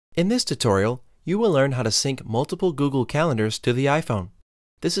In this tutorial, you will learn how to sync multiple Google Calendars to the iPhone.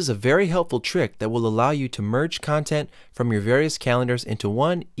 This is a very helpful trick that will allow you to merge content from your various calendars into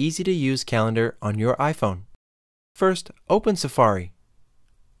one easy-to-use calendar on your iPhone. First, open Safari.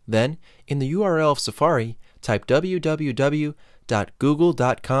 Then, in the URL of Safari, type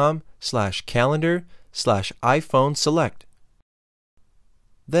www.google.com/calendar/iPhone-select.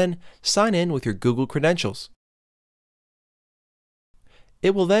 Then, sign in with your Google credentials.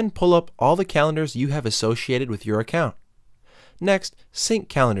 It will then pull up all the calendars you have associated with your account. Next, sync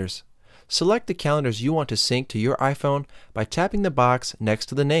calendars. Select the calendars you want to sync to your iPhone by tapping the box next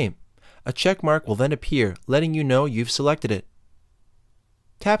to the name. A check mark will then appear, letting you know you've selected it.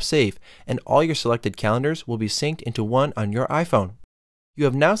 Tap Save, and all your selected calendars will be synced into one on your iPhone. You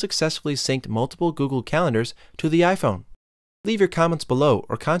have now successfully synced multiple Google Calendars to the iPhone. Leave your comments below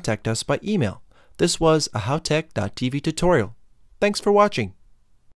or contact us by email. This was a HowTech.tv tutorial. Thanks for watching.